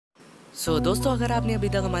दोस्तों, अगर आपने अभी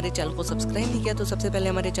तक हमारे चैनल को सब्सक्राइब नहीं किया तो सबसे पहले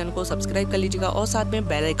हमारे चैनल को सब्सक्राइब कर लीजिएगा और साथ में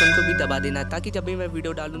बेल आइकन को भी दबा देना ताकि जब भी मैं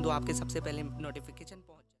वीडियो डालूं तो आपके सबसे पहले नोटिफिकेशन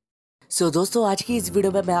पहुंच जाए। दोस्तों, आज की इस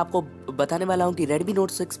वीडियो में मैं आपको बताने वाला हूं कि Redmi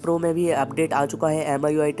Note 6 Pro में भी अपडेट आ चुका है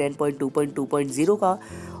MIUI 10.2.2.0 का।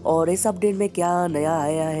 और इस अपडेट में क्या नया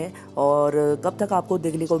आया है और कब तक आपको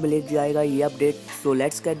देखने को मिल जाएगा ये update. So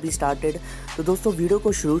let's get be started. तो दोस्तों, वीडियो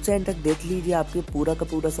को शुरू से एंड तक देख लीजिए, आपके पूरा का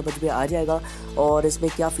पूरा समझ में आ जाएगा और इसमें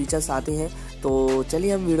क्या फीचर्स आते हैं। तो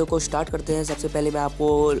चलिए हम वीडियो को स्टार्ट करते हैं। सबसे पहले मैं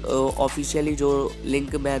आपको ऑफिशियली जो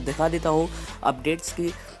लिंक मैं दिखा देता हूँ अपडेट्स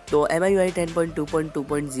की। तो MIUI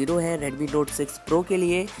 10.2.2.0 है Redmi Note 6 Pro के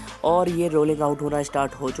लिए और ये रोलिंग आउट होना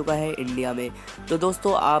स्टार्ट हो चुका है इंडिया में। तो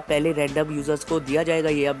दोस्तों, आप पहले रैंडम यूज़र्स को दिया जाएगा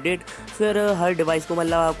ये अपडेट, फिर हर डिवाइस को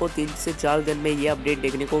मतलब आपको 3 से 4 दिन में ये अपडेट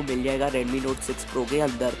देखने को मिल जाएगा Redmi Note 6 Pro के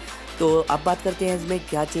अंदर। तो अब बात करते हैं इसमें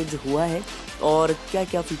क्या चेंज हुआ है और क्या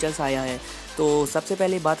क्या फीचर्स आया है। तो सबसे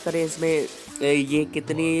पहले बात करें इसमें ये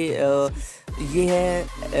कितनी ये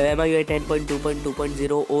है MIUI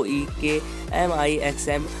 10.2.2.0 OE के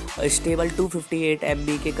MIXM स्टेबल 258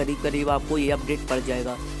 MB के करीब आपको ये अपडेट पड़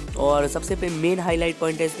जाएगा। और सबसे पे मेन हाईलाइट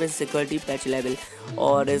पॉइंट है इसमें सिक्योरिटी पैच लेवल।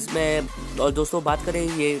 और इसमें और दोस्तों बात करें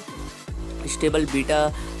ये stable beta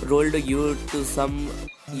rolled you to some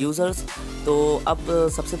users. तो अब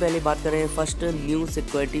सबसे पहले बात करें फर्स्ट न्यू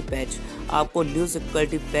सिक्योरिटी पैच। आपको न्यू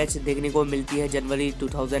सिक्योरिटी पैच देखने को मिलती है जनवरी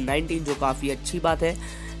 2019, जो काफ़ी अच्छी बात है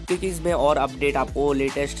क्योंकि इसमें और अपडेट आपको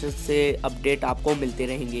लेटेस्ट से अपडेट आपको मिलते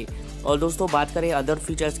रहेंगे। और दोस्तों बात करें अदर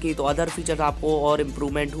फीचर्स की, तो अदर फीचर्स आपको और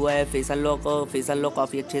इम्प्रूवमेंट हुआ है। फेस अनलॉक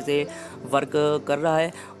काफ़ी अच्छे से वर्क कर रहा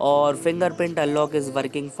है और fingerprint unlock is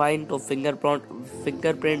working fine. तो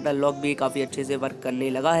फिंगरप्रिंट अनलॉक भी काफ़ी अच्छे से वर्क करने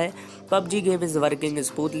लगा है। PUBG game is working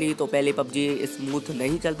smoothly. तो पहले PUBG स्मूथ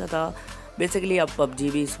नहीं चलता था, बेसिकली अब PUBG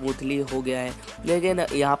भी स्मूथली हो गया है, लेकिन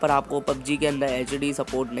यहाँ पर आपको PUBG के अंदर HD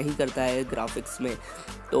सपोर्ट नहीं करता है ग्राफिक्स में।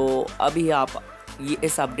 तो अभी आप ये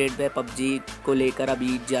इस अपडेट में PUBG को लेकर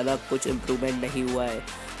अभी ज़्यादा कुछ इम्प्रूवमेंट नहीं हुआ है।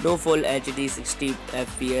 No full HD 60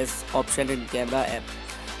 FPS option in camera app.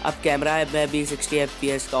 अब कैमरा ऐप में भी 60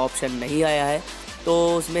 FPS का ऑप्शन नहीं आया है, तो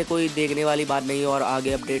उसमें कोई देखने वाली बात नहीं है और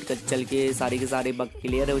आगे अपडेट कर चल के सारे के सारे बग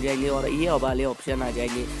क्लियर हो जाएंगे और ये वाले ऑप्शन आ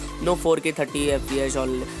जाएंगे। नो 4K 30 FPS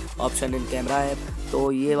और ऑप्शन इन कैमरा ऐप,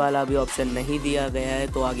 तो ये वाला भी ऑप्शन नहीं दिया गया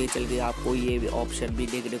है। तो आगे चल के आपको ये ऑप्शन भी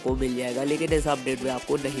देखने को मिल जाएगा, लेकिन इस अपडेट में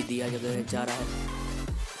आपको नहीं दिया जा रहा है।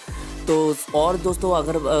 तो और दोस्तों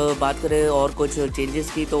अगर बात करें और कुछ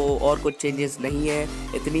चेंजेस की, तो और कुछ चेंजेस नहीं है,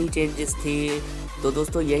 इतनी ही चेंजेस थी। तो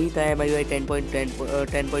दोस्तों यही था MIUI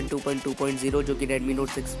 10.2.2.0 जो कि Redmi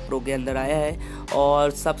Note 6 Pro के अंदर आया है।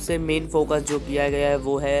 और सबसे मेन फोकस जो किया गया है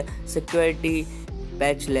वो है सिक्योरिटी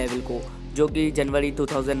पैच लेवल को, जो कि जनवरी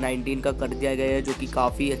 2019 का कर दिया गया है, जो कि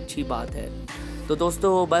काफ़ी अच्छी बात है। तो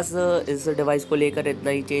दोस्तों बस इस डिवाइस को लेकर इतना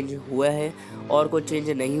ही चेंज हुआ है और कुछ चेंज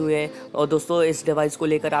नहीं हुए हैं। और दोस्तों इस डिवाइस को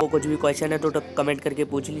लेकर आपको कुछ भी क्वेश्चन है तो कमेंट करके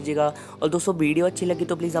पूछ लीजिएगा। और दोस्तों वीडियो अच्छी लगी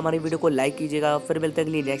तो प्लीज़ हमारी वीडियो को लाइक कीजिएगा। फिर मिलते हैं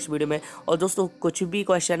अगली नेक्स्ट वीडियो में। और दोस्तों कुछ भी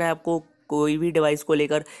क्वेश्चन है आपको कोई भी डिवाइस को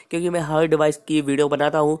लेकर, क्योंकि मैं हर डिवाइस की वीडियो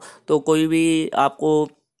बनाता हूँ, तो कोई भी आपको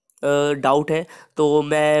डाउट है तो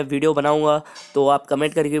मैं वीडियो बनाऊंगा, तो आप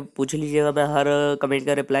कमेंट करके पूछ लीजिएगा, मैं हर कमेंट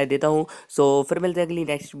का रिप्लाई देता हूँ। सो फिर मिलते हैं अगली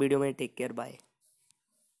नेक्स्ट वीडियो में। Take care, bye.